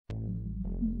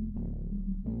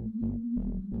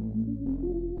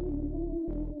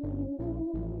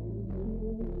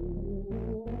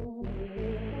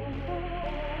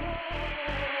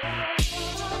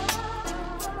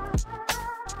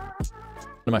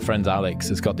One of my friends, Alex,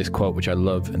 has got this quote which I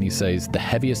love, and he says, "The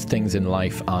heaviest things in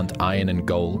life aren't iron and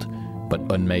gold, but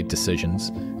unmade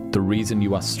decisions. The reason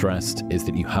you are stressed is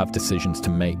that you have decisions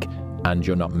to make, and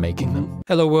you're not making them."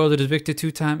 Hello world, it is Victor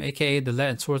Two-Time, aka the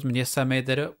Latin Swordsman. Yes, I made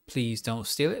that up. Please don't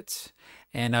steal it.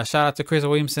 And shout out to Chris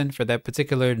Williamson for that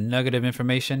particular nugget of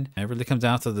information. It really comes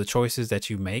down to the choices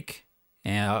that you make,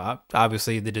 and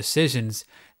obviously the decisions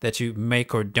that you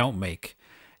make or don't make.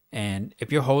 And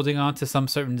if you're holding on to some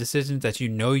certain decisions that you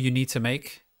know you need to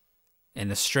make, and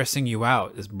it's stressing you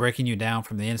out, it's breaking you down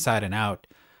from the inside and out,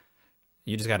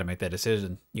 you just got to make that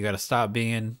decision. You got to stop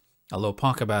being a little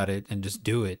punk about it and just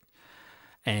do it.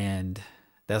 And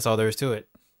that's all there is to it.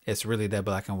 It's really that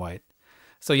black and white.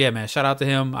 So yeah, man, shout out to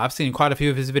him. I've seen quite a few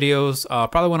of his videos.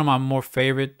 Probably one of my more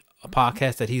favorite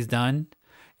podcasts that he's done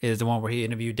is the one where he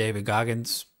interviewed David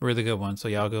Goggins. Really good one. So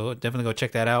y'all definitely go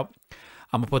check that out.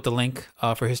 I'm gonna put the link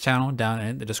for his channel down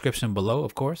in the description below,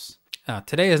 of course.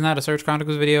 Today is not a Search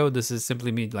Chronicles video. This is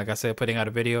simply me, like I said, putting out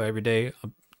a video every day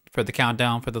for the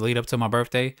countdown for the lead up to my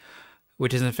birthday,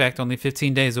 which is in fact only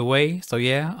 15 days away. So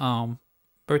yeah,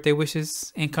 birthday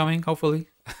wishes incoming, hopefully.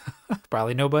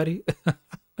 Probably nobody.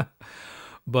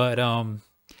 But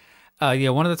yeah,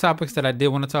 one of the topics that I did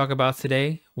want to talk about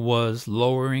today was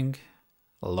lowering,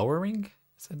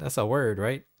 that's a word,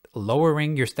 right?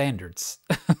 Lowering your standards.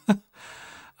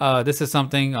 This is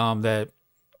something that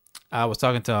I was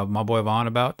talking to my boy Vaughn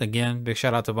about. Again, big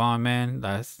shout out to Vaughn, man.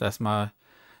 That's the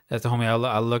homie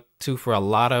I look to for a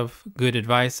lot of good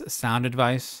advice, sound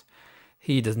advice.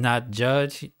 He does not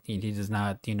judge. He does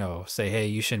not, you know, say, hey,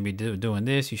 you shouldn't be doing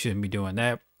this, you shouldn't be doing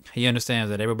that. He understands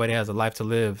that everybody has a life to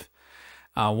live.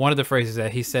 One of the phrases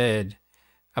that he said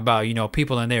about, you know,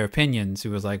 people and their opinions, he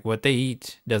was like, what they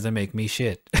eat doesn't make me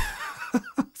shit.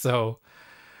 So,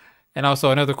 and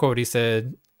also another quote he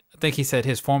said, I think he said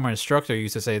his former instructor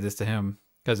used to say this to him,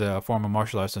 because a former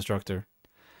martial arts instructor,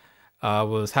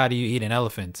 was, how do you eat an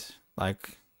elephant?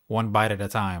 Like one bite at a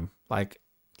time. Like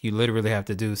you literally have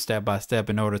to do step by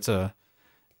step in order to,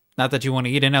 not that you want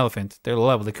to eat an elephant, they're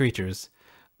lovely creatures,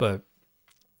 but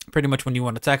pretty much when you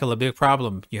want to tackle a big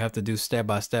problem, you have to do step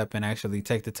by step and actually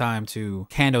take the time to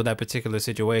handle that particular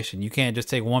situation. You can't just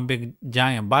take one big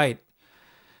giant bite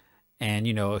and,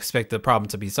 you know, expect the problem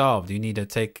to be solved. You need to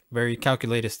take very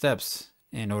calculated steps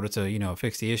in order to, you know,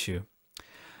 fix the issue.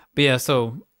 But yeah,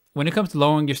 so when it comes to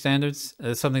lowering your standards,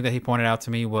 something that he pointed out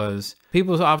to me was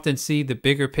people often see the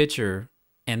bigger picture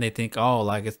and they think, oh,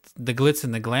 like it's the glitz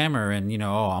and the glamour and, you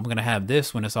know, oh, I'm going to have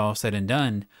this when it's all said and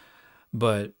done.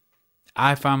 But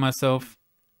I found myself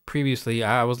previously,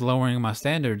 I was lowering my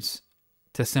standards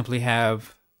to simply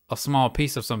have a small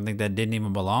piece of something that didn't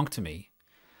even belong to me.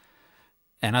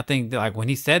 And I think that, like, when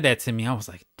he said that to me, I was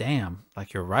like, damn,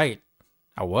 like, you're right.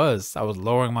 I was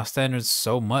lowering my standards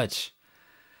so much,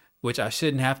 which I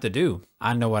shouldn't have to do.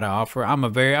 I know what I offer. I'm a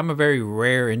very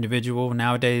rare individual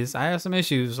nowadays. I have some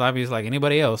issues, obviously, like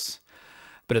anybody else.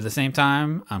 But at the same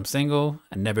time, I'm single.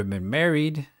 I've never been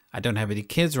married. I don't have any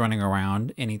kids running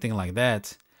around, anything like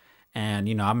that. And,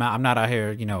 you know, I'm not out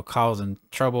here, you know, causing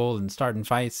trouble and starting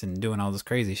fights and doing all this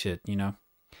crazy shit, you know.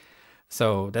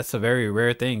 So that's a very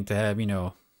rare thing to have, you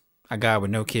know, a guy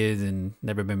with no kids and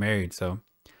never been married. So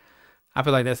I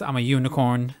feel like I'm a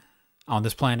unicorn on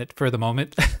this planet for the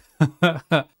moment.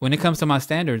 When it comes to my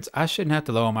standards, I shouldn't have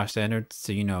to lower my standards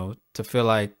to, you know, to feel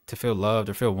loved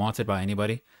or feel wanted by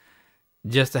anybody.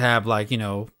 Just to have, like, you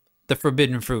know, the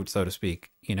forbidden fruit, so to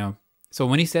speak, you know? So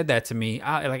when he said that to me,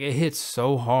 it hit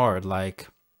so hard, like,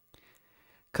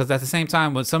 because at the same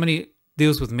time, when somebody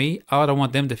deals with me, I don't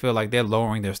want them to feel like they're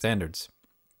lowering their standards.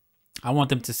 I want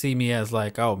them to see me as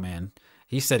like, oh man,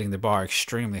 he's setting the bar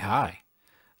extremely high.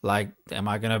 Like, am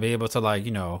I going to be able to, like,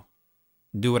 you know,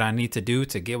 do what I need to do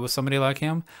to get with somebody like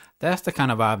him? That's the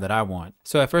kind of vibe that I want.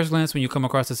 So at first glance, when you come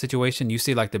across a situation, you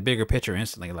see like the bigger picture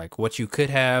instantly, like what you could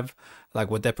have, like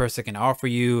what that person can offer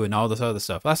you and all this other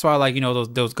stuff. That's why I like, you know,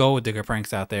 those gold digger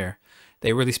pranks out there.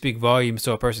 They really speak volumes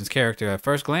to a person's character. At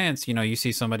first glance, you know, you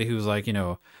see somebody who's like, you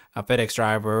know, a FedEx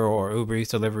driver or Uber Eats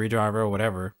delivery driver or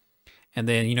whatever. And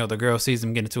then, you know, the girl sees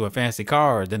them get into a fancy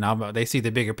car. Then they see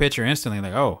the bigger picture instantly,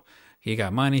 like, oh, he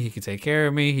got money. He can take care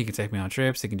of me. He can take me on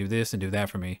trips. He can do this and do that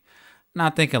for me.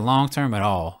 Not thinking long term at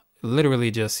all.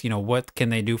 Literally just, you know, what can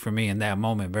they do for me in that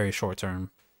moment? Very short term.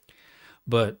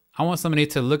 But I want somebody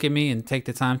to look at me and take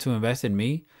the time to invest in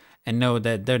me and know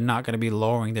that they're not going to be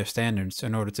lowering their standards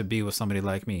in order to be with somebody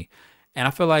like me. And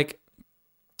I feel like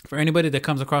for anybody that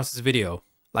comes across this video,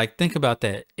 like, think about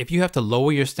that. If you have to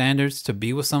lower your standards to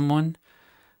be with someone,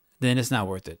 then it's not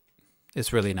worth it.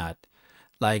 It's really not.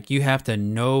 Like, you have to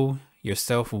know your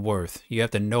self-worth. You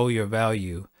have to know your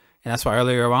value. And that's why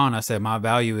earlier on I said my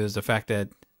value is the fact that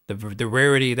the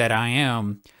rarity that I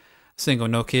am single,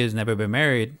 no kids, never been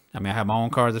married. I mean, I have my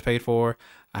own car that's paid for.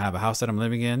 I have a house that I'm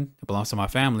living in. It belongs to my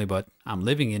family, but I'm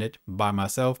living in it by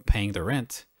myself, paying the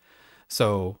rent.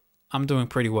 So I'm doing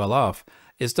pretty well off.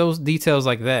 It's those details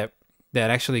like that that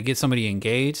actually get somebody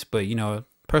engaged. But, you know,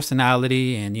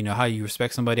 personality and, you know, how you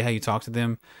respect somebody, how you talk to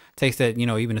them takes that, you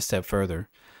know, even a step further.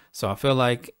 So I feel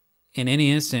like in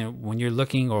any instant when you're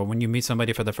looking or when you meet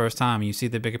somebody for the first time and you see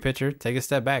the bigger picture, take a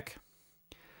step back.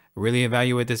 Really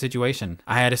evaluate the situation.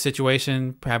 I had a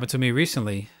situation happen to me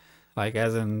recently, like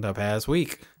as in the past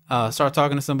week. Start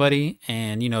talking to somebody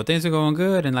and, you know, things are going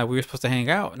good and like we were supposed to hang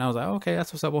out. And I was like, okay,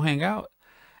 that's what's up, we'll hang out.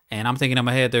 And I'm thinking in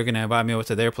my head, they're going to invite me over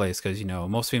to their place because, you know,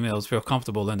 most females feel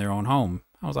comfortable in their own home.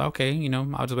 I was like, okay, you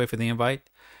know, I'll just wait for the invite.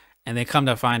 And then come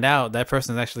to find out that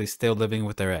person is actually still living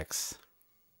with their ex.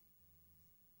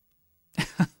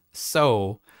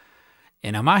 So,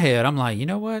 and in my head, I'm like, you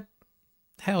know what?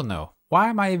 Hell no. Why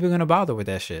am I even going to bother with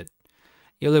that shit?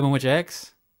 You're living with your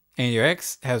ex and your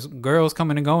ex has girls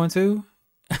coming and going too?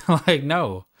 Like,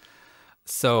 no.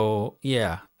 So,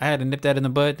 yeah, I had to nip that in the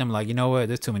bud. I'm like, you know what?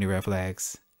 There's too many red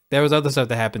flags. There was other stuff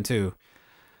that happened too.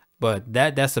 But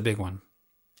that's a big one.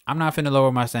 I'm not finna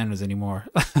lower my standards anymore.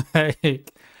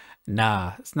 Like,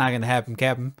 nah, it's not going to happen,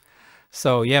 Captain.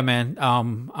 So, yeah, man,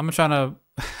 I'm trying to...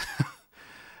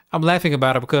 I'm laughing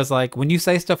about it because, like, when you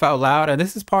say stuff out loud, and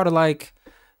this is part of, like,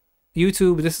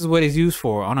 YouTube, this is what it's used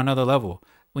for on another level.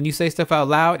 When you say stuff out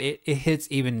loud, it hits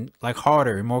even, like,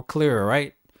 harder and more clearer,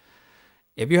 right?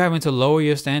 If you're having to lower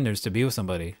your standards to be with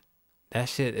somebody, that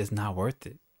shit is not worth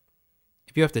it.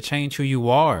 If you have to change who you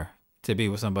are to be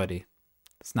with somebody,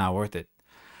 it's not worth it.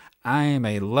 I am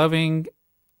a loving,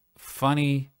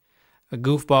 funny, a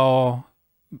goofball,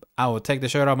 I will take the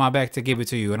shirt off my back to give it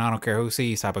to you, and I don't care who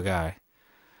sees type of guy.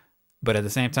 But at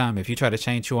the same time, if you try to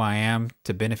change who I am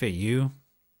to benefit you,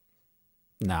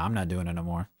 nah, I'm not doing it no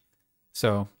more.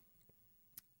 So,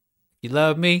 you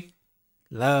love me?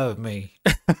 Love me.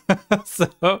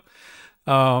 So,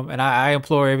 and I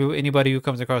implore anybody who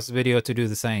comes across the video to do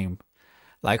the same.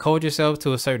 Like, hold yourself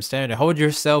to a certain standard. Hold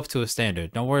yourself to a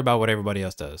standard. Don't worry about what everybody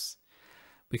else does.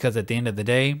 Because at the end of the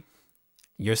day,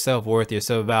 your self-worth, your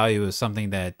self-value is something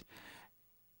that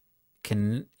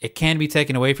can be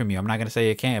taken away from you. I'm not going to say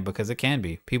it can't, because it can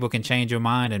be. People can change your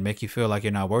mind and make you feel like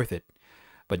you're not worth it.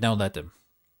 But don't let them.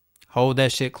 Hold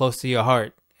that shit close to your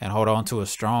heart and hold on to it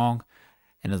strong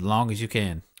and as long as you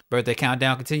can. Birthday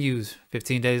countdown continues.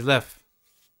 15 days left.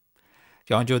 If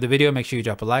y'all enjoyed the video, make sure you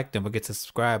drop a like. Don't forget to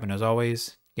subscribe. And as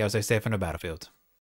always, y'all stay safe on the battlefield.